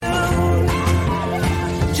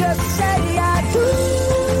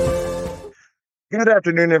Good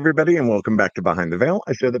afternoon, everybody, and welcome back to Behind the Veil,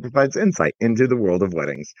 a show that provides insight into the world of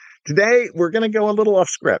weddings. Today, we're going to go a little off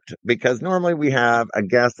script because normally we have a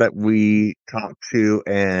guest that we talk to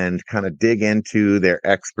and kind of dig into their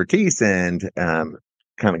expertise and kind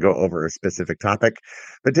of go over a specific topic.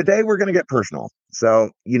 But today, we're going to get personal. So,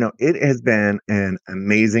 it has been an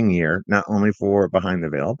amazing year, not only for Behind the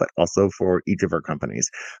Veil, but also for each of our companies.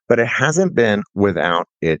 But it hasn't been without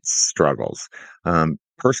its struggles.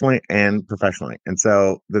 Personally and professionally. And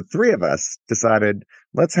so the three of us decided,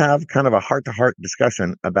 let's have kind of a heart-to-heart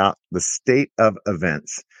discussion about the state of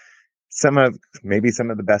events, maybe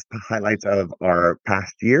some of the best highlights of our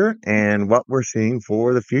past year and what we're seeing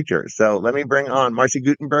for the future. So let me bring on Marcy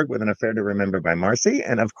Gutenberg with an affair to remember by Marcy,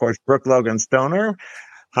 and of course Brooke Logan Stoner.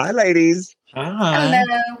 Hi, ladies. Hi.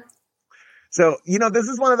 Hello. So, this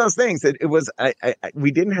is one of those things that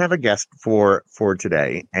we didn't have a guest for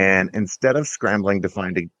today. And instead of scrambling to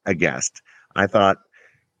find a guest, I thought,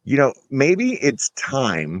 maybe it's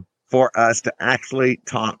time for us to actually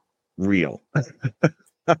talk real.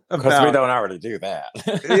 Because we don't already do that.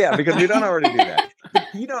 Yeah, because we don't already do that. But,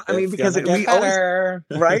 because we always,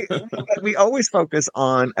 right? We always focus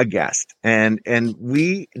on a guest, and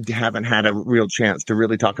we haven't had a real chance to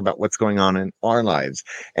really talk about what's going on in our lives.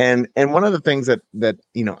 And one of the things that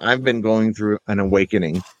I've been going through an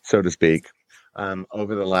awakening, so to speak,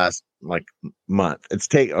 over the last month.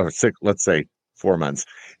 Let's say 4 months.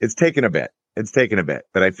 It's taken a bit.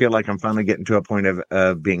 But I feel like I'm finally getting to a point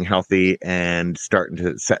of being healthy and starting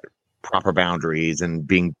to set proper boundaries and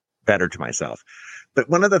being better to myself. But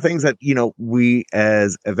one of the things that, we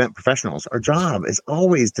as event professionals, our job is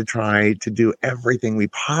always to try to do everything we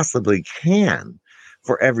possibly can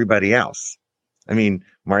for everybody else. I mean,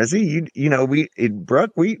 Marcy,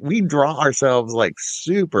 Brooke, we draw ourselves like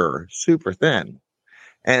super, super thin.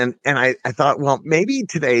 And I thought, well, maybe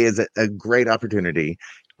today is a great opportunity.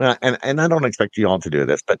 And I don't expect you all to do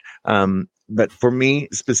this, but for me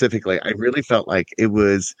specifically, I really felt like it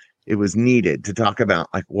was needed to talk about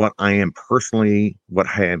what I have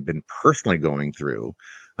been personally going through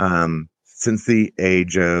since the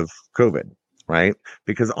age of COVID, right?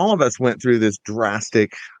 Because all of us went through this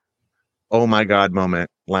drastic, oh my God moment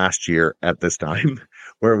last year at this time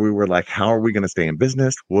where we were like, how are we going to stay in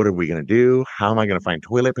business? What are we going to do? How am I going to find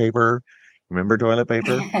toilet paper? Remember toilet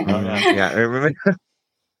paper? Yeah, I remember.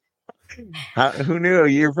 Who knew a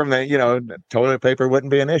year from that, toilet paper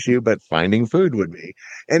wouldn't be an issue, but finding food would be.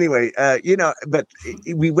 Anyway, but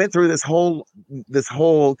we went through this whole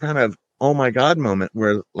kind of, oh my God moment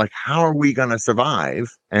where how are we going to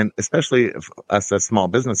survive? And especially us as small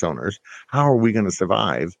business owners, how are we going to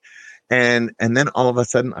survive? And then all of a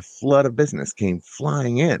sudden a flood of business came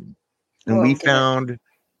flying in, and we found,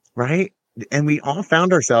 right. And we all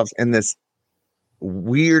found ourselves in this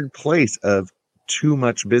weird place of too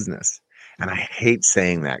much business. And I hate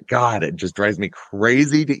saying that. God, it just drives me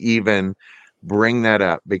crazy to even bring that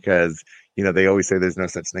up because, they always say there's no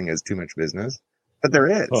such thing as too much business, but there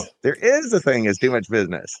is. Oh. There is a thing as too much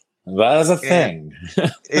business. That is a thing.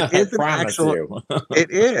 It is an actual.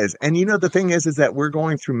 It is. And the thing is that we're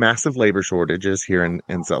going through massive labor shortages here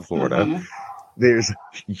in South Florida. Mm-hmm. There's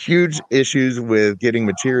huge issues with getting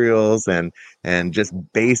materials and just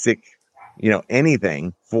basic,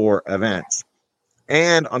 anything for events.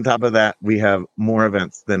 And on top of that, we have more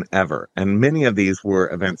events than ever. And many of these were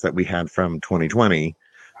events that we had from 2020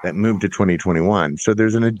 that moved to 2021. So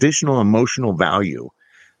there's an additional emotional value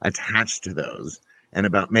attached to those and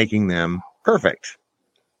about making them perfect.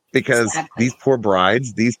 Because these poor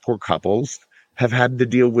brides, these poor couples have had to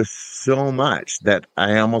deal with so much that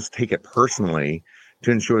I almost take it personally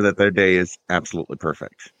to ensure that their day is absolutely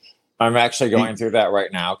perfect. I'm actually going through that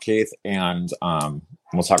right now, Keith, and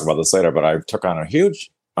we'll talk about this later, but I took on a huge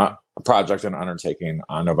project and undertaking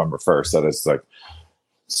on November 1st that is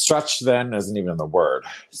stretch then isn't even the word.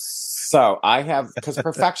 So I have, because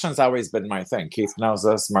perfection's always been my thing. Keith knows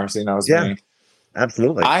this, Marcy knows me.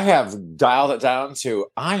 Absolutely. I have dialed it down to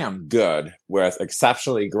I am good with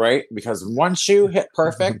exceptionally great, because once you hit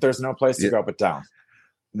perfect, there's no place to go but down.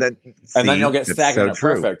 And then you'll get stagnant at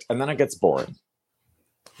perfect, and then it gets boring.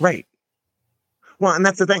 Right. Well, and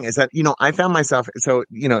that's the thing is that, I found myself, so,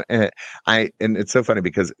 and it's so funny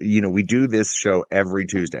because, we do this show every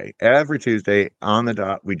Tuesday on the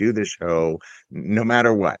dot. We do this show no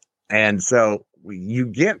matter what. And so you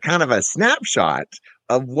get kind of a snapshot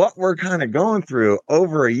of what we're kind of going through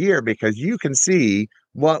over a year, because you can see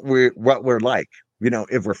what we're like,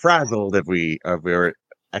 if we're frazzled, if we're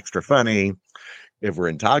extra funny, if we're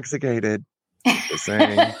intoxicated, the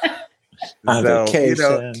same. On So,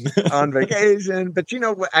 vacation. On vacation. But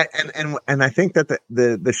and I think that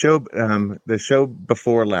the show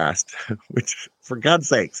before last, which for God's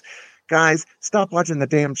sakes, guys, stop watching the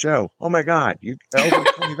damn show. Oh my God, over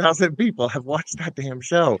 20,000 people have watched that damn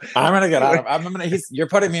show. I'm gonna get out of. You're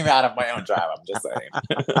putting me out of my own job. I'm just saying.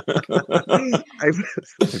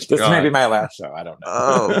 This may be my last show. I don't know.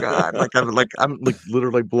 Oh God, I'm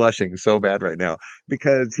literally blushing so bad right now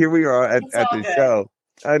because here we are at the show.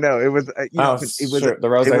 I know it was. It was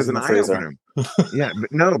an eye opener. Yeah,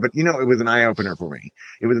 but it was an eye opener for me.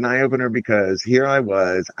 It was an eye opener because here I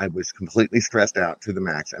was completely stressed out to the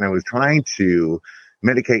max, and I was trying to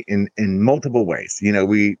medicate in multiple ways.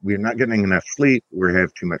 We're not getting enough sleep. We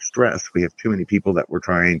have too much stress. We have too many people that we're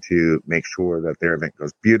trying to make sure that their event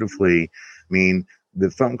goes beautifully. I mean,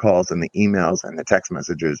 the phone calls and the emails and the text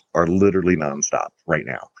messages are literally nonstop right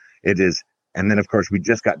now. It is. And then, of course, we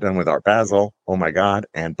just got done with Art Basel. Oh my God.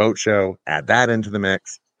 And Boat Show. Add that into the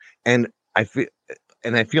mix. And I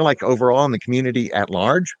feel like overall in the community at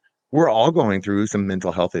large, we're all going through some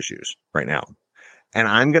mental health issues right now. And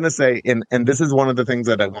I'm going to say, and this is one of the things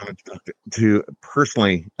that I wanted to talk to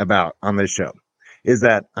personally about on this show, is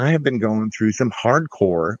that I have been going through some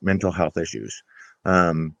hardcore mental health issues.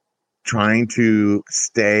 Trying to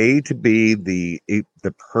stay to be the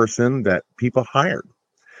person that people hired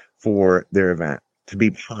for their event, to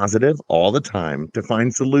be positive all the time, to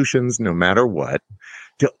find solutions no matter what,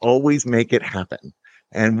 to always make it happen.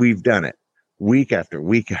 And we've done it week after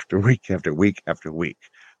week after week after week after week.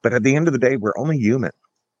 But at the end of the day, we're only human.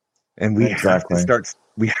 And we have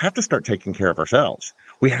to start taking care of ourselves.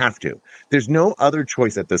 We have to. There's no other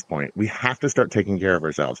choice at this point. We have to start taking care of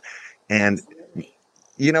ourselves. And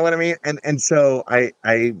you know what I mean? And so I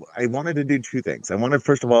wanted to do two things. I wanted,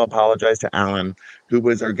 first of all, apologize to Alan, who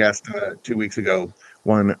was our guest 2 weeks ago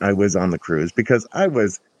when I was on the cruise, because I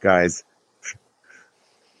was, guys,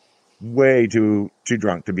 way too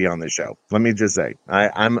drunk to be on this show. Let me just say,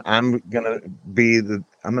 I'm gonna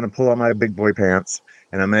pull on my big boy pants,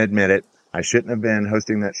 and I'm gonna admit it. I shouldn't have been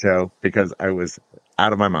hosting that show because I was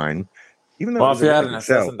out of my mind. Even though if you had an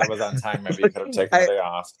assistant that was on time, maybe you could have taken the day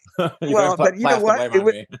off. But you know what?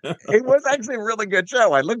 It was actually a really good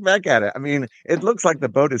show. I look back at it. I mean, it looks like the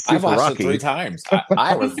boat is super rocky. I watched it 3 times.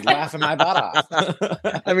 I was laughing my butt off.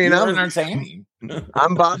 I mean, I'm entertaining.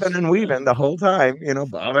 I'm bobbing and weaving the whole time.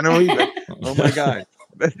 Bobbing and weaving. Oh my God.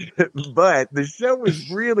 But the show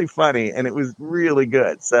was really funny and it was really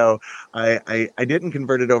good. So I didn't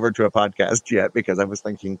convert it over to a podcast yet because I was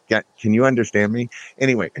thinking, can you understand me?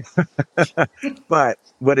 Anyway, but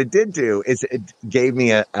what it did do is it gave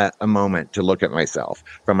me a moment to look at myself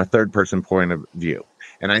from a third person point of view.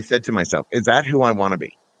 And I said to myself, is that who I want to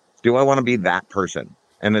be? Do I want to be that person?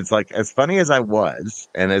 And it's like, as funny as I was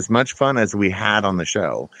and as much fun as we had on the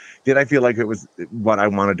show, did I feel like it was what I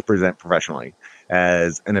wanted to present professionally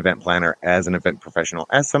as an event planner, as an event professional,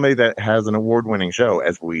 as somebody that has an award-winning show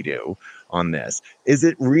as we do on this? Is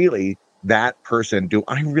it really that person? Do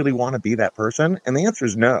I really want to be that person? And the answer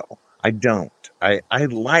is no, I don't. I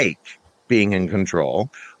like being in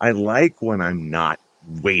control. I like when I'm not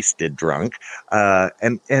wasted drunk,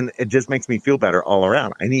 and it just makes me feel better all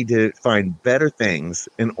around. I need to find better things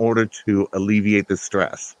in order to alleviate the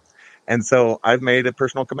stress, and so I've made a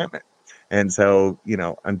personal commitment. And so,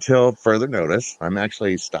 until further notice, I'm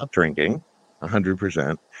actually stopped drinking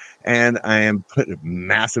 100%, and I am putting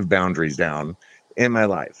massive boundaries down in my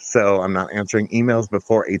life. So I'm not answering emails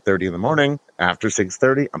before 8:30 in the morning. After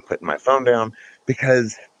 6:30, I'm putting my phone down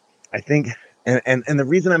because I think. And the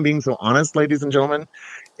reason I'm being so honest, ladies and gentlemen,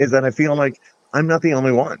 is that I feel like I'm not the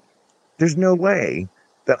only one. There's no way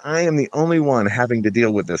that I am the only one having to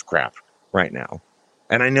deal with this crap right now.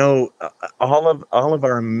 And I know all of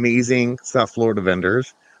our amazing South Florida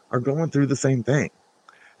vendors are going through the same thing.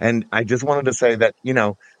 And I just wanted to say that,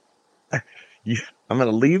 I'm going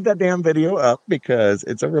to leave that damn video up because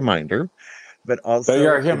it's a reminder. But also, so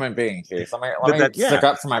you're a human being, Keith. Let me stick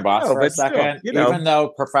up for my boss for a second. Still, even though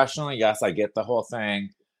professionally, yes, I get the whole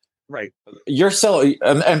thing. Right. You're still,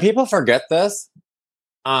 and people forget this.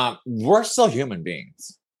 We're still human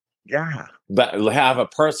beings. Yeah. That have a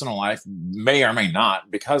personal life, may or may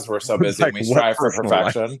not, because we're so busy and we strive for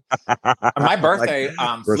perfection. My birthday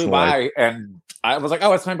flew by and I was like,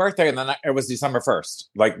 oh, it's my birthday. And then it was December 1st.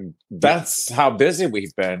 Like, that's how busy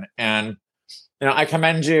we've been. And I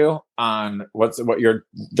commend you on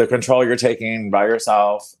the control you're taking by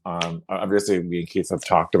yourself. Obviously, we and Keith have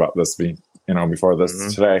talked about this, before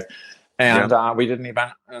this today, and we did an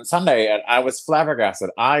event on Sunday, and I was flabbergasted.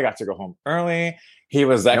 I got to go home early. He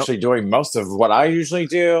was actually doing most of what I usually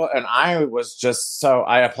do, and I was just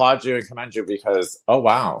I applaud you and commend you because, oh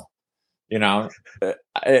wow, you know,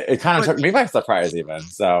 it kind of took me by surprise even.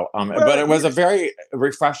 So, but it was a very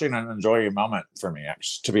refreshing and enjoying moment for me,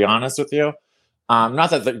 actually, to be honest with you. Not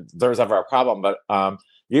that there's ever a problem, but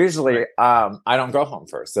usually I don't go home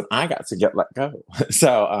first, and I got to get let go.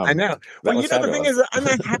 So I know. Well, the thing is, I'm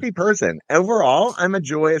a happy person. Overall, I'm a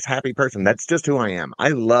joyous, happy person. That's just who I am. I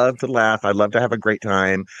love to laugh. I love to have a great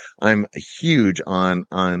time. I'm huge on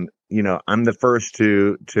I'm the first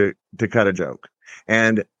to cut a joke.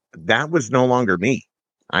 And that was no longer me.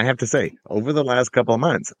 I have to say, over the last couple of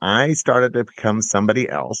months, I started to become somebody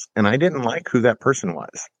else, and I didn't like who that person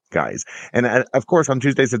was, guys. And of course, on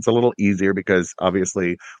Tuesdays, it's a little easier because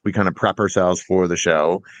obviously we kind of prep ourselves for the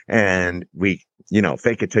show and we,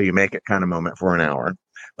 fake it till you make it kind of moment for an hour.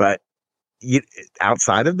 But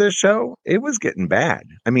outside of this show, it was getting bad.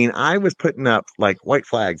 I mean, I was putting up like white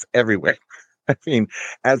flags everywhere. I mean,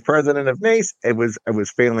 as president of NACE, I was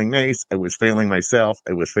failing NACE. I was failing myself.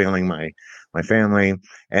 I was failing my family.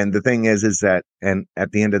 And the thing is that, and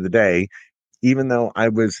at the end of the day, even though I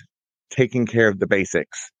was taking care of the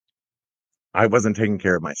basics, I wasn't taking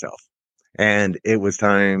care of myself. And it was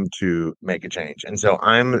time to make a change. And so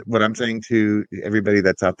what I'm saying to everybody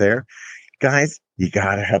that's out there, guys, you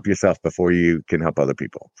got to help yourself before you can help other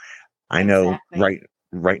people. I know right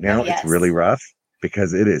now it's really rough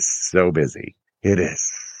because it is so busy. It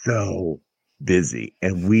is so busy.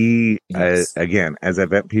 And we, again, as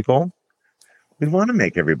event people, we want to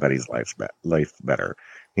make everybody's life better.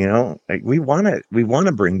 Like we want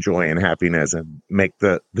to bring joy and happiness and make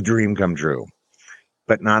the dream come true,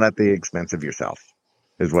 but not at the expense of yourself,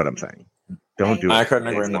 is what I'm saying. Don't do it. I couldn't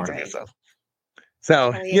agree more.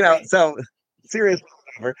 So, so serious.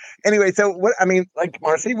 Anyway, so what, I mean, like,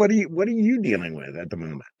 Marcy, what are you dealing with at the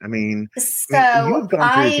moment? I mean, so you've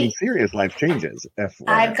gone through some serious life changes.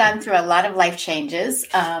 I've gone through a lot of life changes.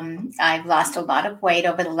 I've lost a lot of weight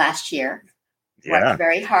over the last year. Worked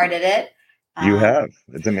very hard at it. You have.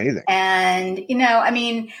 It's amazing. And,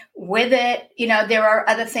 with it, there are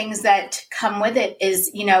other things that come with it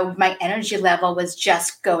is, my energy level was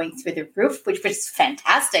just going through the roof, which was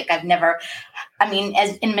fantastic. As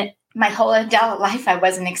in my whole adult life, I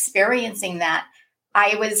wasn't experiencing that.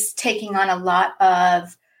 I was taking on a lot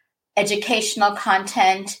of educational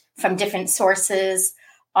content from different sources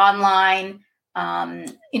online,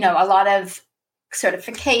 a lot of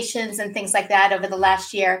certifications and things like that over the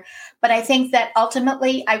last year. But I think that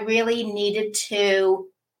ultimately I really needed to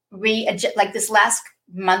readjust, like this last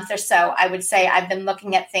month or so, I would say I've been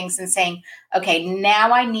looking at things and saying, okay,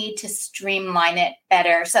 now I need to streamline it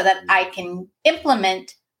better so that I can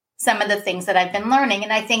implement some of the things that I've been learning.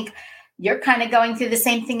 And I think you're kind of going through the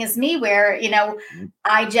same thing as me where,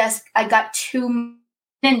 I got too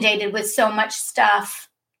inundated with so much stuff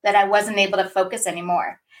that I wasn't able to focus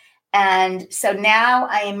anymore. And so now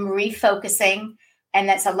I am refocusing, and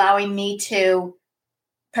that's allowing me to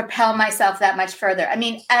propel myself that much further. I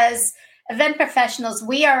mean, as event professionals,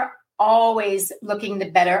 we are always looking to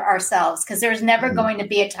better ourselves because there's never going to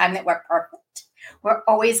be a time that we're perfect. We're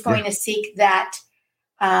always going to seek that,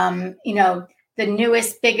 the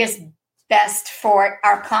newest, biggest, best for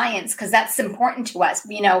our clients because that's important to us.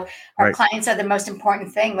 Our clients are the most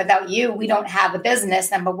important thing. Without you, we don't have a business,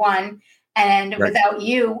 number one. And without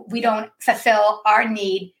you, we don't fulfill our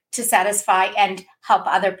need to satisfy and help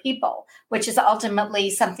other people, which is ultimately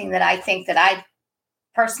something that I think that I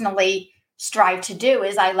personally strive to do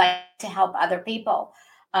is I like to help other people.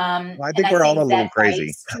 I think we're all a little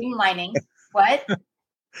crazy. Streamlining. What?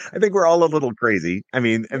 I think we're all a little crazy. I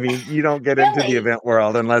mean, you don't get into the event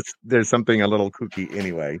world unless there's something a little kooky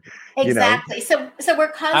anyway. Exactly. So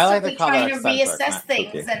we're constantly trying to reassess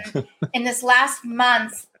things. And in this last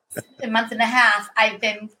a month and a half, I've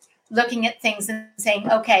been looking at things and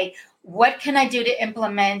saying, okay, what can I do to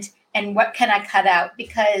implement and what can I cut out?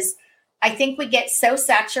 Because I think we get so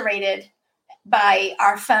saturated by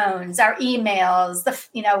our phones, our emails,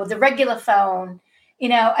 the regular phone,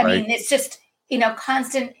 I mean, it's just,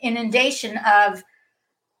 constant inundation of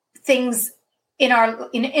things in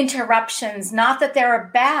interruptions, not that there are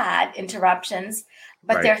bad interruptions,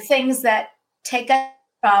 but they're things that take us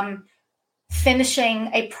from finishing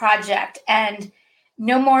a project and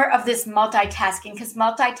no more of this multitasking because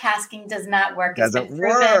multitasking does not work.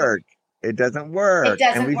 It doesn't work.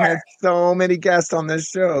 And we've had so many guests on this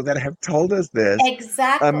show that have told us this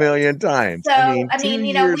a million times. So, we've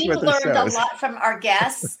learned a lot from our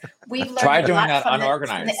guests. We've learned a lot from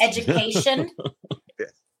the education.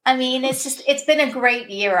 It's been a great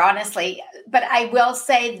year, honestly. But I will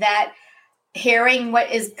say that hearing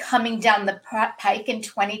what is coming down the pike in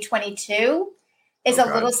 2022 is a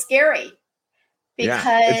little scary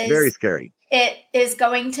because it's very scary. It is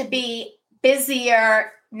going to be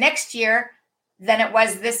busier next year than it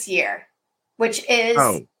was this year, which is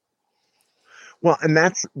well, and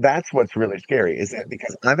that's what's really scary, is that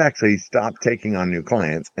because I've actually stopped taking on new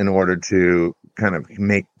clients in order to kind of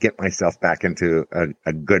get myself back into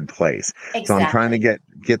a good place. Exactly. So I'm trying to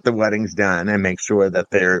get the weddings done and make sure that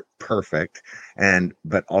they're perfect,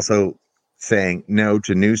 but also saying no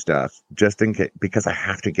to new stuff just in case, because I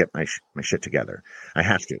have to get my shit together. I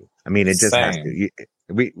have to. I mean, it just has to.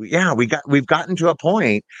 We've gotten to a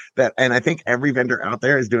point that, and I think every vendor out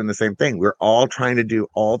there is doing the same thing. We're all trying to do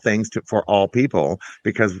all things for all people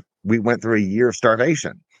because we went through a year of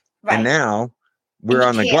starvation, and now we're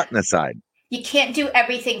on the gluttonous side. You can't do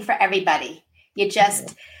everything for everybody. You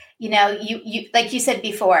just, you like you said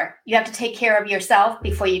before, you have to take care of yourself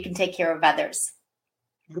before you can take care of others.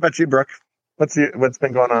 What about you, Brooke? What's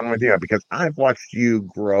been going on with you? Because I've watched you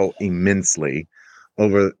grow immensely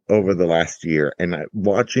over the last year, and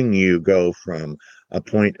watching you go from a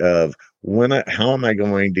point of how am I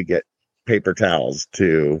going to get paper towels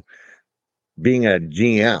to being a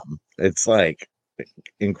GM. It's like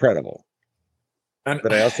incredible.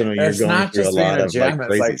 But I also know you're going through a lot of like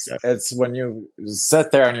crazy stuff. It's when you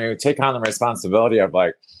sit there and you take on the responsibility of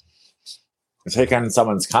like taking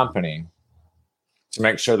someone's company to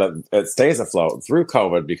make sure that it stays afloat through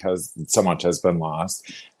COVID because so much has been lost.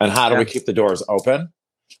 And how do we keep the doors open?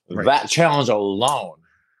 Right. That challenge alone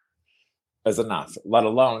is enough, let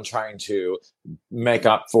alone trying to make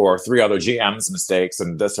up for 3 other GM's mistakes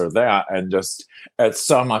and this or that. And just, it's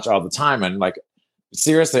so much all the time. And like,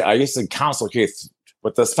 seriously, I used to counsel Keith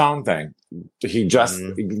with this phone thing. He just,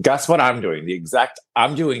 guess what I'm doing?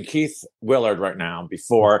 I'm doing Keith Willard right now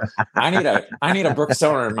before I need a Brooke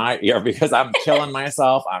Stoner in my ear because I'm killing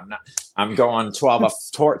myself. I'm going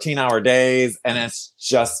 14 hour days and it's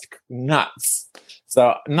just nuts.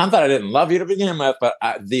 So not that I didn't love you to begin with, but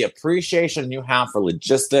the appreciation you have for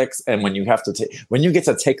logistics, and when you get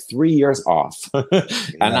to take 3 years off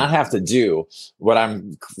and not have to do what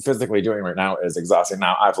I'm physically doing right now is exhausting.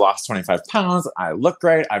 Now I've lost 25 pounds. I look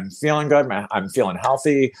great. I'm feeling good. I'm feeling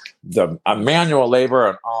healthy. The manual labor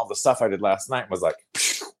and all the stuff I did last night was like,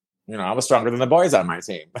 I was stronger than the boys on my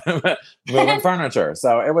team moving furniture.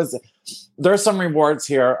 So there's some rewards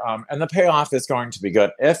here. And the payoff is going to be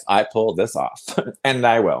good if I pull this off. And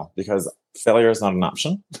I will, because failure is not an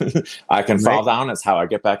option. I can fall down. It's how I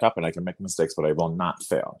get back up, and I can make mistakes, but I will not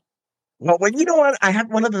fail. Well, you know what? I have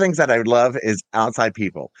one of the things that I love is outside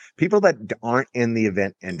people that aren't in the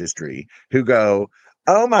event industry who go,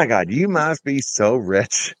 "Oh my God, you must be so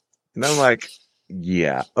rich." And I'm like,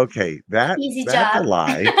 yeah, okay, that's a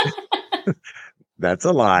lie. That's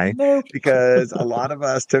a lie, because a lot of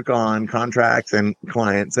us took on contracts and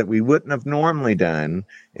clients that we wouldn't have normally done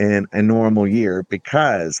in a normal year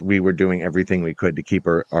because we were doing everything we could to keep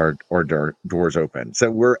our doors open.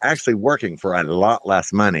 So we're actually working for a lot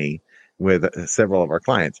less money with several of our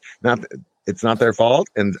clients. It's not their fault,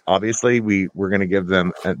 and obviously we're going to give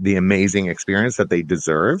them the amazing experience that they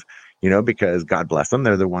deserve, because God bless them,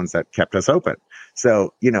 they're the ones that kept us open.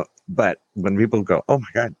 So, but when people go, "Oh my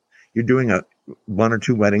God, you're doing 1 or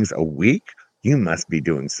 2 weddings a week, you must be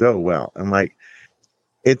doing so well." I'm like,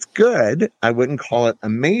 it's good. I wouldn't call it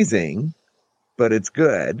amazing, but it's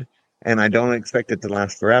good. And I don't expect it to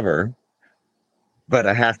last forever, but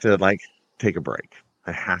I have to take a break.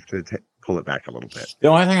 I have to pull it back a little bit. The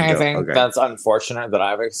only thing I think that's unfortunate that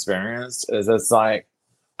I've experienced is it's like,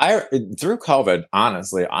 through COVID,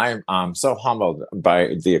 honestly, I'm so humbled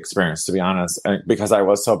by the experience, to be honest, and because I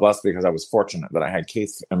was so blessed, because I was fortunate that I had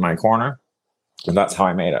Keith in my corner, and that's how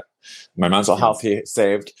I made it. My mental health he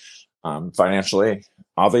saved, financially,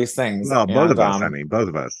 all these things. Well, both of us. Both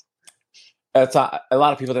of us. It's a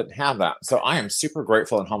lot of people didn't have that, so I am super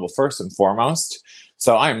grateful and humble first and foremost.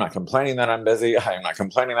 So I am not complaining that I'm busy. I am not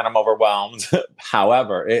complaining that I'm overwhelmed.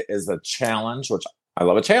 However, it is a challenge, which I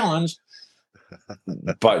love a challenge.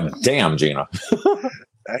 But damn, Gina.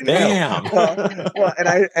 Damn. Well,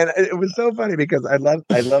 and it was so funny because I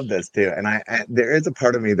love this too. And I there is a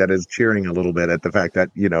part of me that is cheering a little bit at the fact that,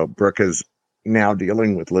 Brooke is now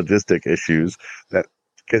dealing with logistic issues,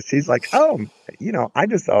 because she's like, it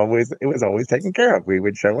was always taken care of. We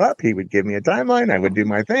would show up, he would give me a timeline, I would do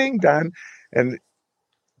my thing, done.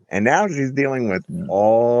 And now she's dealing with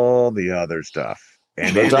all the other stuff.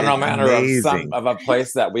 And the general manager of a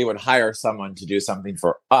place that we would hire someone to do something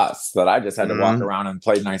for us that I just had to walk around and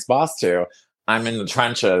play nice boss to. I'm in the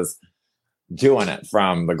trenches doing it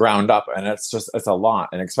from the ground up, and it's a lot.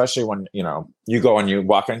 And especially when you go and you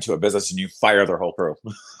walk into a business and you fire their whole crew.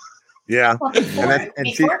 Yeah. Well,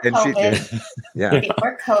 before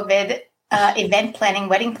COVID, event planning,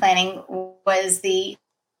 wedding planning was the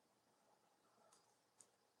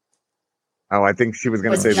Oh, I think she was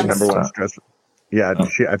going to say the number one stress. Yeah,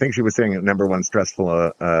 I think she was saying the number one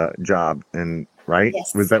stressful job, and right?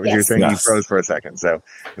 Yes. Was that what you were saying? Yes. You froze for a second. So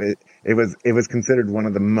it was considered one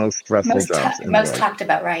of the most stressful jobs. Most talked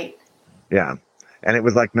about, right? Yeah. And it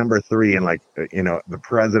was like number 3, and like, the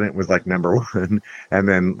president was like number 1, and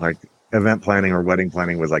then like event planning or wedding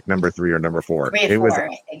planning was like number 3 or number 4. 3 or 4,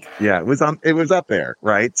 I think. Yeah, it was up there,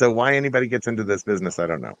 right? So why anybody gets into this business, I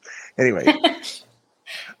don't know. Anyway.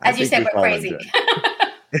 As you said, we're crazy.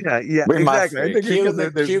 Yeah, we exactly. I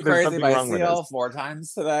think there's crazy by Seal 4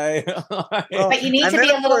 times today. But you need to be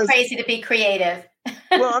a little crazy to be creative.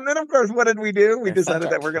 Well, and then of course, what did we do? We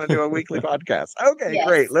decided that we're going to do a weekly podcast. Okay,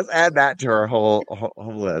 great. Let's add that to our whole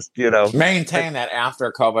list. Maintain that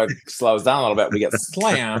after COVID slows down a little bit, we get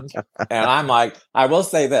slammed. And I'm like, I will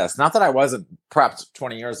say this: not that I wasn't prepped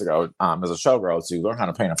 20 years ago as a showgirl to learn how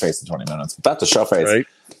to paint a face in 20 minutes, but that's a show face. Right.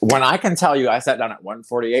 When I can tell you, I sat down at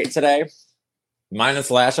 1:48 today.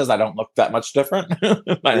 Minus lashes, I don't look that much different.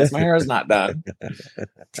 Minus my hair is not done.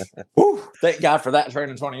 Whew, thank God for that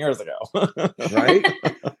training 20 years ago. Right?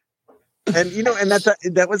 And and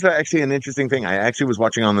that was actually an interesting thing. I actually was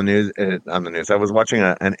watching on the news. I was watching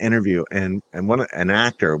an interview, and an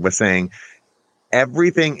actor was saying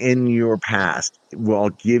everything in your past will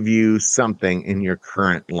give you something in your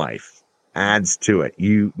current life. Adds to it.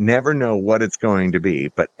 You never know what it's going to be,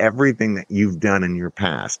 but everything that you've done in your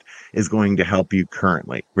past is going to help you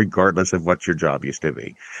currently, regardless of what your job used to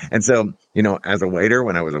be. And so, as a waiter,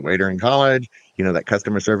 when I was a waiter in college, that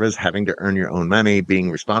customer service, having to earn your own money,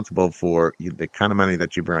 being responsible for the kind of money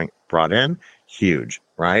that you brought in, huge,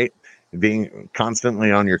 right? Being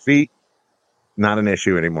constantly on your feet, not an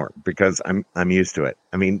issue anymore because I'm used to it.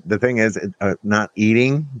 I mean, the thing is, not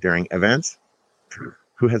eating during events.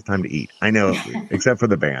 Who has time to eat? I know, except for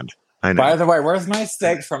the band. I know. By the way, where's my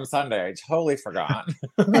steak from Sunday? I totally forgot.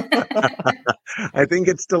 I think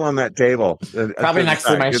it's still on that table. Probably next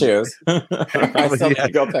to my shoes. I still need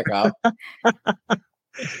to go pick up.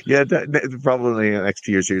 Yeah, probably next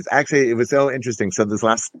to your shoes. Actually, it was so interesting. So this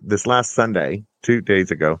last Sunday, 2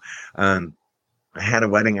 days ago, I had a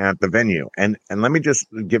wedding at the venue, and let me just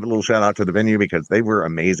give a little shout out to the venue because they were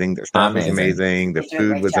amazing. Their staff was amazing. The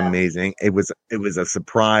food was amazing. It was a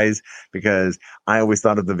surprise because I always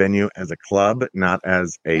thought of the venue as a club, not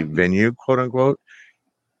as a venue, quote unquote.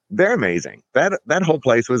 They're amazing. That whole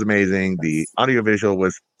place was amazing. The audiovisual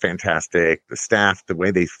was fantastic. The staff, the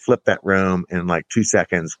way they flipped that room in like 2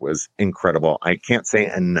 seconds was incredible. I can't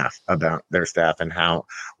say enough about their staff and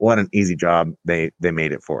what an easy job they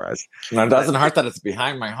made it for us. And it doesn't hurt that it's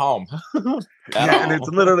behind my home. And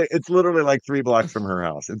it's literally like 3 blocks from her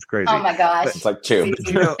house. It's crazy. Oh my gosh. It's like 2.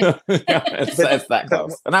 It's that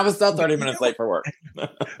close. And I was still 30 minutes late for work.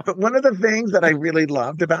 But one of the things that I really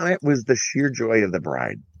loved about it was the sheer joy of the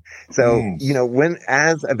bride. So, when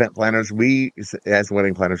as event planners, as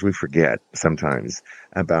wedding planners, we forget sometimes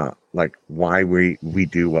about like why we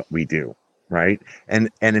do what we do. Right. And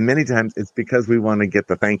in many times it's because we want to get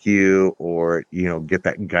the thank you or, get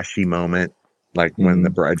that gushy moment. Like when the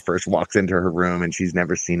bride first walks into her room and she's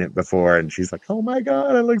never seen it before. And she's like, oh my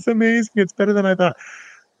God, it looks amazing. It's better than I thought.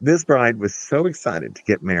 This bride was so excited to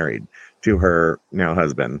get married to her now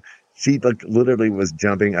husband. She literally was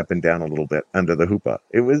jumping up and down a little bit under the hoopah.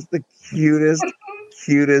 It was the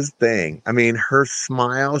cutest thing. I mean, her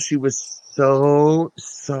smile, she was so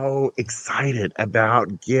excited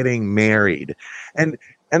about getting married. And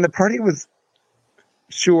the party was,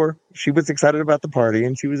 sure, she was excited about the party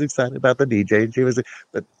and she was excited about the DJ.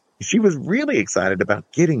 But she was really excited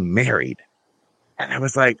about getting married. And I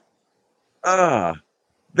was like,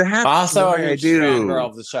 also a huge fan girl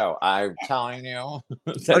of the show. I'm telling you. Oh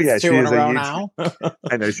yeah, she is a huge. Now.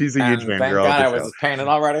 I know she's a huge fan girl. Thank God I was painted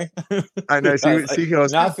already. I know she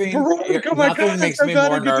goes. Nothing makes me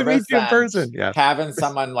more nervous than person. Yeah. Having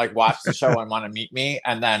someone like watch the show and want to meet me,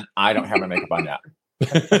 and then I don't have my makeup on yet.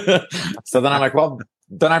 So then I'm like, well,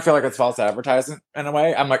 then I feel like it's false advertising in a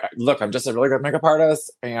way. I'm like, look, I'm just a really good makeup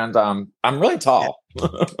artist, and I'm really tall.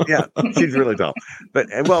 Yeah, she's really tall. But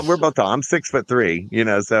we're both tall. I'm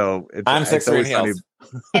 6'3", so I'm 6'3" in heels.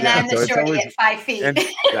 And I'm the shorty at 5 feet.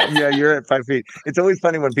 Yeah, you're at 5 feet. It's always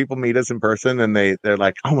funny when people meet us in person and they're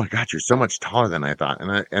like, "Oh my God, you're so much taller than I thought."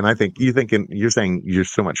 And I think you're saying you're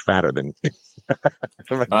so much fatter than.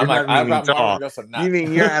 I'm like, I've got tall. You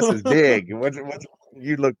mean your ass is big? What's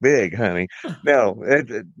you look big, honey. No,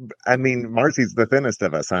 I mean Marcy's the thinnest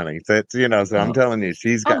of us, honey. So so I'm telling you,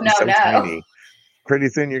 she's gotten tiny. Pretty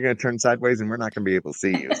soon you're going to turn sideways and we're not going to be able to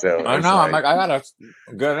see you. So I know. I'm like, I got to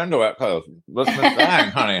get into it because let's miss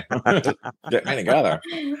that, honey. Get me together.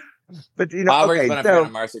 But I've always been a fan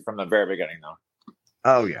of Marcy from the very beginning, though.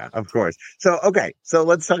 Oh yeah, of course. So okay, so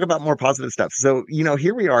let's talk about more positive stuff. So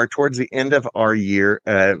here we are towards the end of our year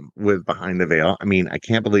with Behind the Veil. I mean, I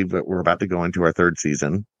can't believe that we're about to go into our third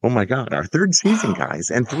season. Oh my God, our third season, guys!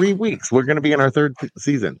 In 3 weeks, we're going to be in our third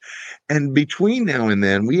season. And between now and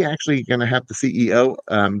then, we actually going to have the CEO,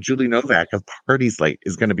 Julie Novak of Party Slate,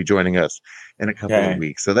 is going to be joining us in a couple of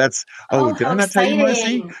weeks. So that's did I not tell you,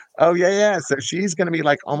 Marcy? Oh yeah. So she's going to be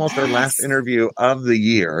like almost our last interview of the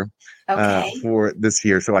year. For this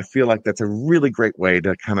year. So I feel like that's a really great way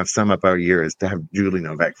to kind of sum up our year is to have Julie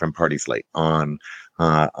Novak from Party Slate on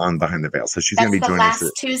Behind the Veil. So she's going to be joining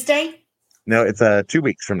us Tuesday. No, it's 2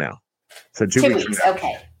 weeks from now. So 2 weeks.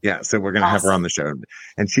 Okay. Yeah. So we're going to have her on the show,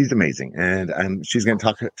 and she's amazing. And she's going to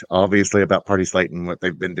talk obviously about Party Slate and what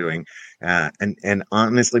they've been doing. And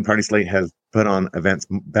honestly, Party Slate has put on events,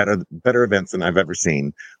 better events than I've ever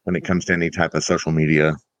seen when it comes to any type of social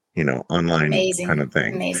media, online kind of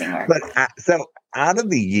thing. Amazing work. But so out of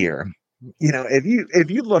the year,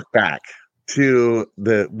 if you look back to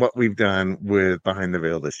what we've done with Behind the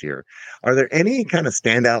Veil this year, are there any kind of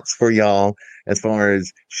standouts for y'all as far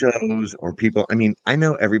as shows or people? I mean, I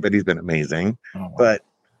know everybody's been amazing, but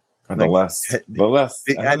the list.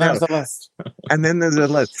 I know. The list. And then there's a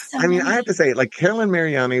list. I mean, I have to say, like Carolyn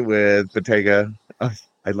Mariani with Bottega,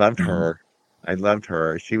 I loved her. I loved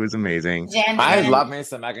her. She was amazing. I love me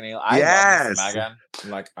some Megan Neal. Love Megan.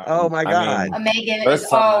 Like, oh my God. Megan is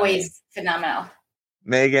always phenomenal.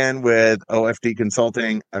 Megan with OFD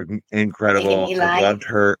Consulting, incredible. I loved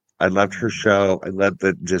her. I loved her show. I loved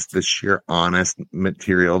the sheer honest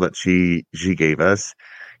material that she gave us.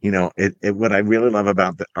 What I really love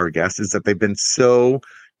about our guests is that they've been so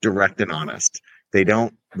direct and honest. They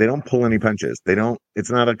don't pull any punches.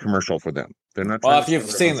 It's not a commercial for them. They're not. Well, if you've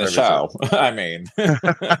seen the show, I mean, you're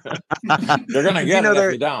gonna get it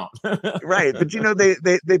if you don't. Right, but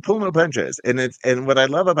they pull no punches, and what I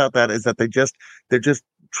love about that is that they're just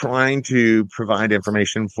trying to provide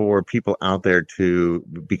information for people out there to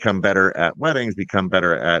become better at weddings, become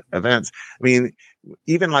better at events. I mean,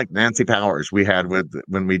 even like Nancy Powers we had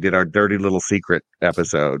when we did our Dirty Little Secret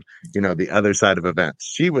episode, the other side of events.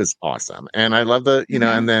 She was awesome. And I love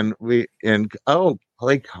and then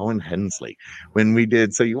Clay Cohen Hensley, when we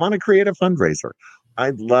did, so you want to create a fundraiser.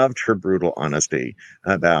 I loved her brutal honesty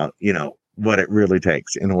about, what it really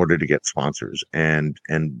takes in order to get sponsors and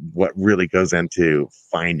what really goes into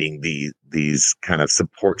finding these kind of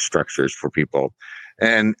support structures for people.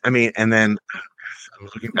 And I mean, and then I'm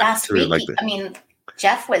looking back last week,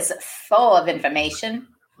 Jeff was full of information.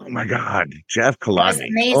 Oh my God, Jeff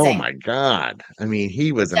Kolodny. Oh my God. I mean,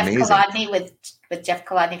 he was amazing. Jeff Kolodny with Jeff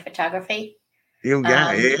Kolodny Photography.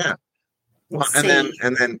 Yeah. Well, and then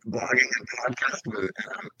blogging and podcast with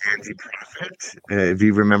Angie Prophet. If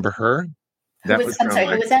you remember her, who was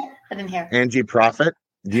that? I didn't hear. Angie Prophet.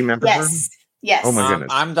 Do you remember her? Yes. Oh my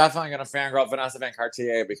goodness. I'm definitely going to fangirl Vanessa Van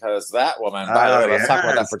Cartier because that woman. By the way, let's talk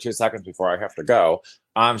about that for 2 seconds before I have to go.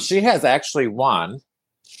 She has actually won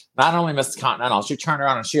not only Miss Continental. She turned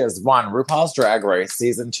around and she has won RuPaul's Drag Race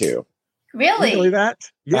season 2. Really? Really that?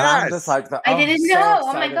 Yes. I'm just like, I didn't know.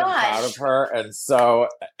 Oh my gosh. Proud of her.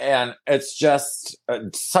 And it's just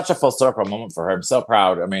such a full circle moment for her. I'm so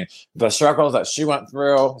proud. I mean, the struggles that she went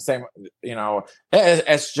through,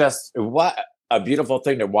 it's just what a beautiful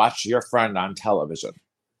thing to watch your friend on television.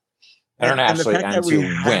 Internationally, and to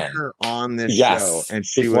win her on this show. And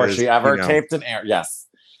before she ever taped an air. Yes.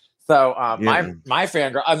 So my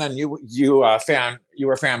fangirl, and then you were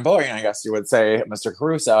fanboying, I guess you would say, Mr.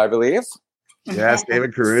 Caruso, I believe. Yes,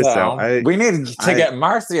 David Caruso. So we need to get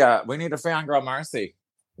Marcia. We need a fangirl Marcy.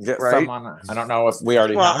 Get someone. I don't know if we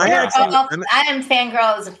already have. I am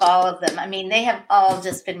fangirls of all of them. I mean, they have all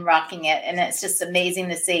just been rocking it, and it's just amazing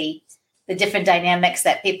to see the different dynamics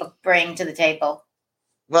that people bring to the table.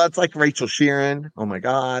 Well, it's like Rachel Sheeran. Oh my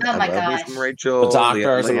God. Oh my gosh. Rachel. The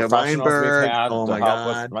doctors and Leah Weinberg. We've had oh my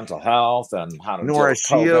God. With mental health and how to Nora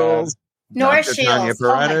Shields. Nora Shields.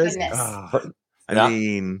 Oh my goodness. I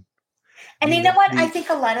mean. And you know what? I think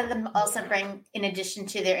a lot of them also bring, in addition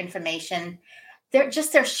to their information, their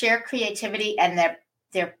sheer creativity and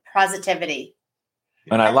their positivity.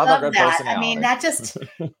 And I love a good that. personality. I mean,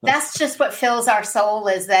 that's just what fills our soul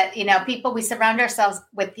is that, we surround ourselves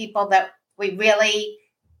with people that we really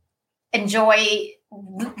enjoy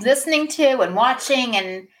listening to and watching,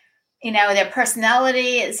 and their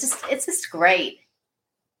personality is just great.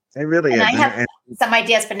 It really is. I have some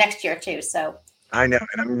ideas for next year too. So I know,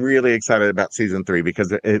 and I'm really excited about season 3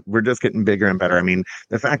 because we're just getting bigger and better. I mean,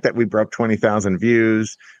 the fact that we broke 20,000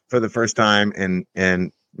 views for the first time,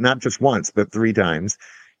 and not just once but 3 times.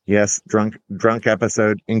 Yes, drunk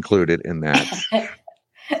episode included in that.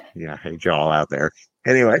 Yeah, hey y'all out there.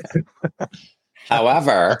 Anyway.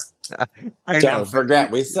 However, don't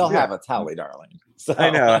forget, we still have a tally, darling. So,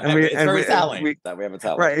 I know. It's very telling that we have a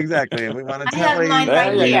tally. Right, exactly. And we want to I have mine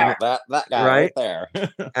right here. That guy right there.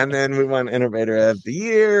 And then we won Innovator of the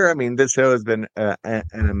Year. I mean, this show has been an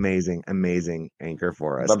amazing, amazing anchor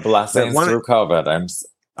for us. The blessings through COVID. I'm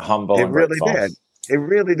humble and grateful. It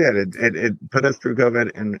really did. It put us through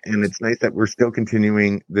COVID, and it's nice that we're still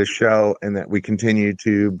continuing this show and that we continue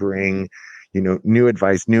to bring, new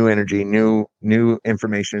advice, new energy, new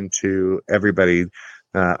information to everybody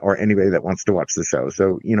or anybody that wants to watch the show.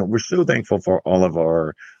 So, we're so thankful for all of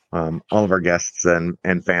our guests and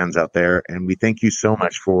fans out there. And we thank you so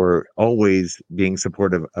much for always being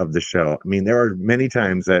supportive of the show. I mean, there are many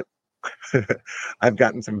times that I've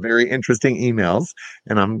gotten some very interesting emails,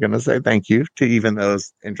 and I'm going to say thank you to even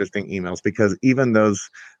those interesting emails, because even those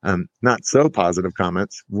not so positive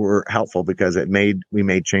comments were helpful, because we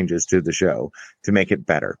made changes to the show to make it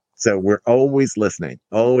better. So we're always listening,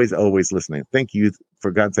 always listening. Thank you. For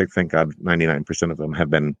God's sake, thank God, 99% of them have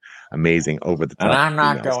been amazing over the top. And I'm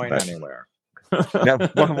not going anywhere. Now,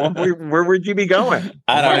 where would you be going?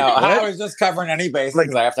 I don't know. I was just covering any bases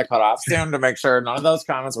because I have to cut off soon to make sure none of those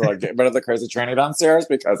comments were like, get rid of the crazy tranny downstairs,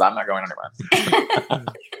 because I'm not going anywhere.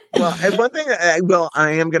 Well, and one thing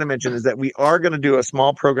I am going to mention is that we are going to do a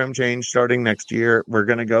small program change starting next year. We're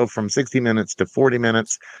going to go from 60 minutes to 40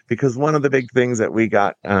 minutes, because one of the big things that we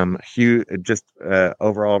got huge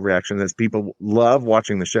overall reaction is people love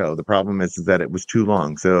watching the show. The problem is that it was too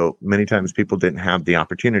long. So many times people didn't have the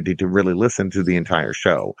opportunity to really listen to the entire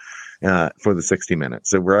show for the 60 minutes.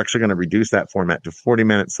 So we're actually going to reduce that format to 40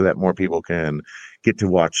 minutes so that more people can get to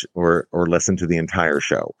watch or listen to the entire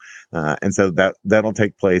show. And so that'll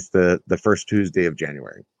take place the first Tuesday of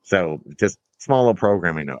January. So just small little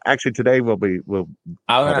programming. Actually, today I was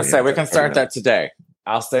going to say we can start that today.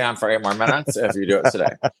 I'll stay on for 8 more minutes if you do it today.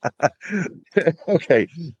 Okay.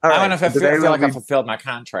 All right. I want to feel like I fulfilled my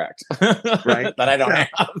contract, right? That I don't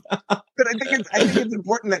have. But I think it's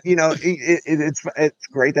important that it's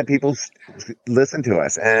great that people listen to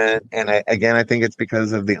us, and I think it's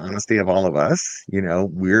because of the honesty of all of us.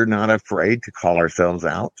 We're not afraid to call ourselves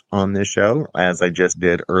out on this show, as I just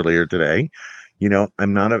did earlier today.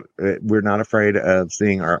 We're not afraid of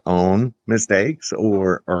seeing our own mistakes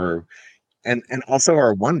and also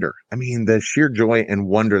our wonder. I mean, the sheer joy and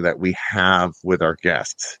wonder that we have with our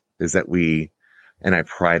guests is that and I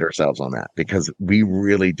pride ourselves on that, because we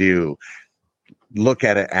really do look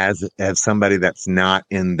at it as somebody that's not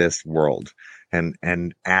in this world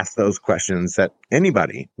and ask those questions that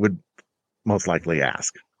anybody would most likely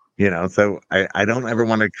ask, so I don't ever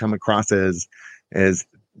want to come across as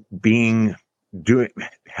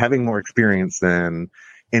having more experience than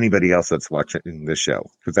anybody else that's watching this show,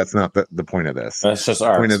 because that's not the point of this. That's just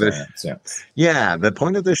our point experience. The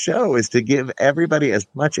point of the show is to give everybody as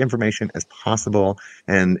much information as possible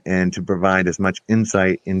and to provide as much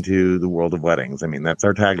insight into the world of weddings. I mean, that's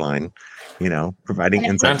our tagline, providing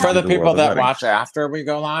insight. And for the people that watch after we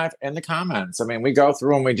go live, in the comments, I mean, we go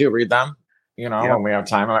through and we do read them. When we have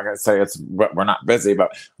time. I'm not going to say we're not busy,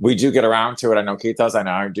 but we do get around to it. I know Keith does. I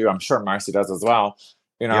know I do. I'm sure Marcy does as well.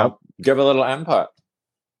 Give a little input.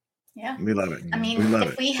 Yeah, we love it. I mean,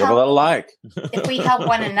 give a little like. If we help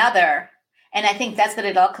one another, and I think that's what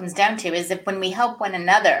it all comes down to, is if when we help one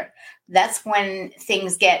another, that's when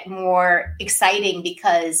things get more exciting,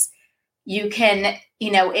 because you can,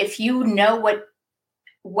 if you know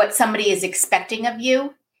what somebody is expecting of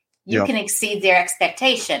you, you can exceed their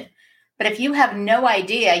expectation. But if you have no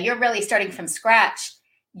idea, you're really starting from scratch.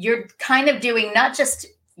 You're kind of doing not just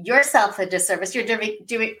yourself a disservice, you're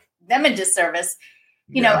doing them a disservice.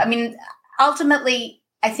 I mean, ultimately,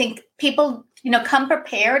 I think people, come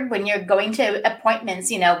prepared when you're going to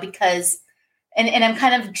appointments, because, and I'm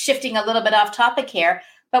kind of shifting a little bit off topic here,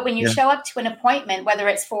 but when you show up to an appointment, whether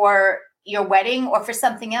it's for your wedding or for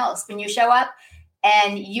something else, when you show up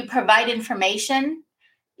and you provide information,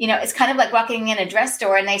 it's kind of like walking in a dress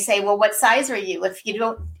store and they say, well, what size are you? If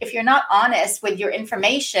you're not honest with your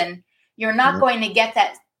information, you're not going to get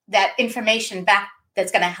that information back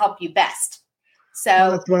that's going to help you best.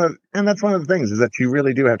 So that's one of the things, is that you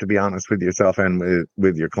really do have to be honest with yourself and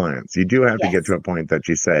with your clients. You do have to get to a point that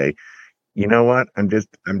you say, you know what, I'm just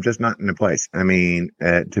not in a place. I mean,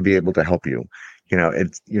 to be able to help you,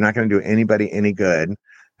 you're not going to do anybody any good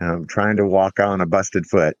trying to walk on a busted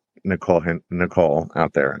foot. Nicole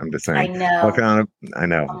out there. I'm just saying. I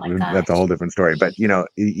know. Oh, that's a whole different story. But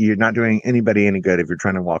you're not doing anybody any good if you're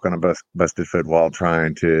trying to walk on a busted foot while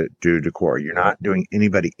trying to do decor. You're not doing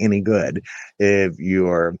anybody any good if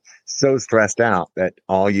you're so stressed out that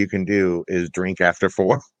all you can do is drink after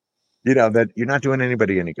 4. that you're not doing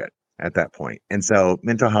anybody any good at that point. And so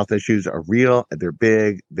mental health issues are real. They're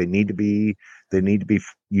big. They need to be,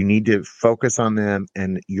 you need to focus on them,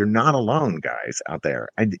 and you're not alone, guys, out there.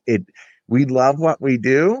 We love what we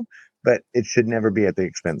do, but it should never be at the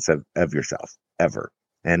expense of yourself, ever.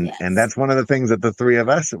 And that's one of the things that the three of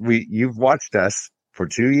us, you've watched us for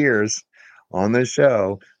 2 years on this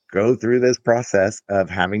show go through this process of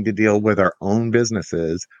having to deal with our own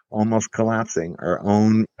businesses almost collapsing, our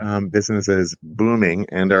own businesses booming,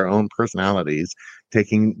 and our own personalities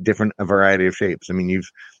taking a variety of shapes. I mean,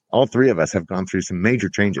 all three of us have gone through some major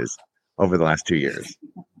changes over the last 2 years.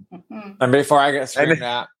 And before I get screamed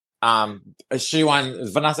at, she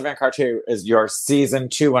won. Vanessa Van Cartier is your season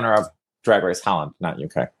 2 winner of Drag Race Holland, not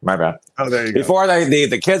UK. My bad. Oh, there you go. Before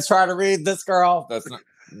the kids try to read this girl,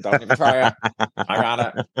 don't even try it. I got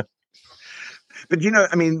it. But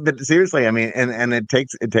but seriously, and it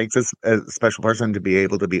takes a special person to be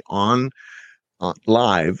able to be on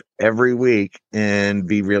live every week and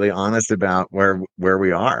be really honest about where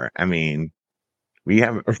we are. I mean, we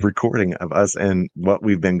have a recording of us and what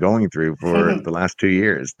we've been going through for the last 2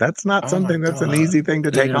 years. That's not something that's an easy thing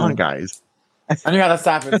to take on, guys. And you got to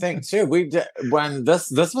stop and think too. We did when this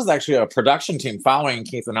was actually a production team following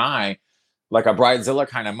Keith and I, like a Bridezilla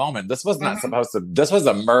kind of moment. This was not supposed to. This was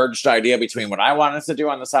a merged idea between what I wanted to do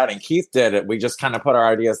on the side and Keith did it. We just kind of put our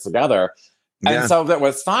ideas together, and so that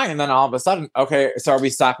was fine. And then all of a sudden, okay, so are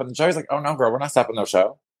we stopping the show? He's like, "Oh no, girl, we're not stopping the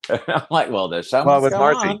show." And I'm like, "Well, the show." Well, with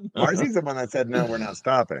Marcy, Marcy's the one that said, "No, we're not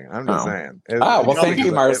stopping." I'm just saying. Thank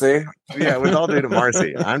you, Marcy. With all due to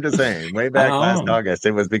Marcy, I'm just saying. Way back last August,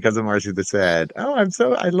 it was because of Marcy that said, "Oh,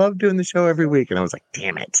 I love doing the show every week," and I was like,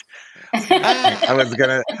 "Damn it."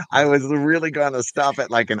 I was really gonna stop it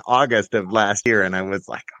like in August of last year, and I was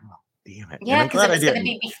like, "Oh, damn it!" Yeah, because it was going to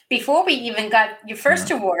be before we even got your first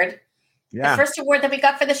award. Yeah, the first award that we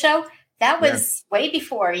got for the show, that was way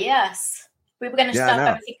before. Yes, we were going to stop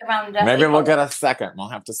everything around. Maybe we'll get a second. We'll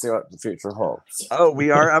have to see what the future holds. Oh,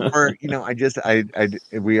 we are up for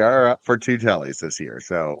we are up for 2 tellies this year.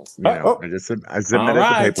 So I submitted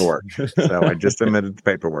the paperwork. So I just submitted the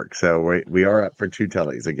paperwork. So we are up for 2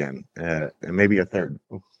 tellies again, and maybe a third.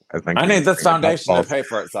 I need this foundation to pay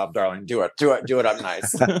for itself, darling. Do it up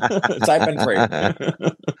nice. Type in free.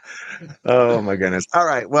 Oh my goodness. All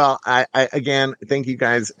right. Well, I again thank you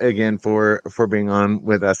guys again for being on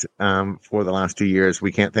with us for the last 2 years.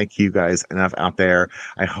 We can't thank you guys enough out there.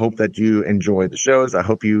 I hope that you enjoy the shows. I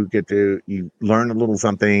hope you you learn a little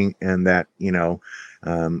something, and that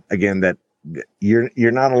again that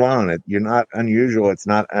you're not alone. You're not unusual. It's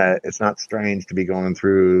not strange to be going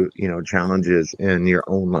through challenges in your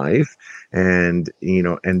own life, and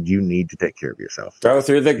and you need to take care of yourself. Go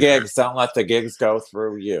through the gigs. Don't let the gigs go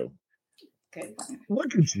through you. Good one.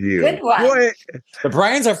 Look at you. Good one. Boy. The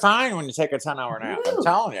brains are fine when you take a 10-hour nap. I'm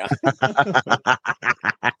telling you.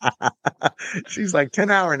 She's like,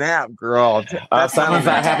 10-hour nap, girl. Someone's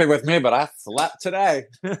not happy with me, but I slept today.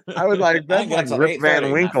 I was like, that's like Rip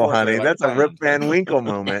Van Winkle, honey. That's a Rip Van Winkle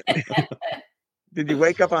moment. Did you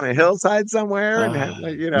wake up on a hillside somewhere?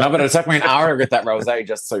 No, but it took me an hour to get that rosé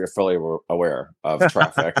just so you're fully aware of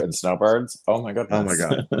traffic and snowbirds. Oh my goodness. Oh my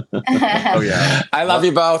God. Oh yeah. I love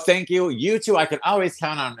you both. Thank you. You two, I can always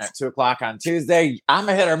count on at 2:00 on Tuesday. I'm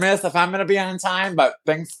a hit or miss if I'm going to be on time, but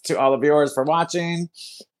thanks to all the viewers for watching.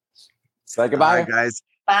 Say goodbye. All right, guys.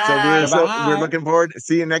 Bye. So we're looking forward to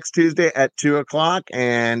see you next Tuesday at 2:00,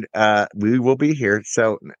 and we will be here.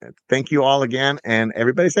 So thank you all again, and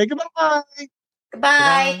everybody say goodbye.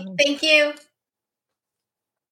 Goodbye. Thank you.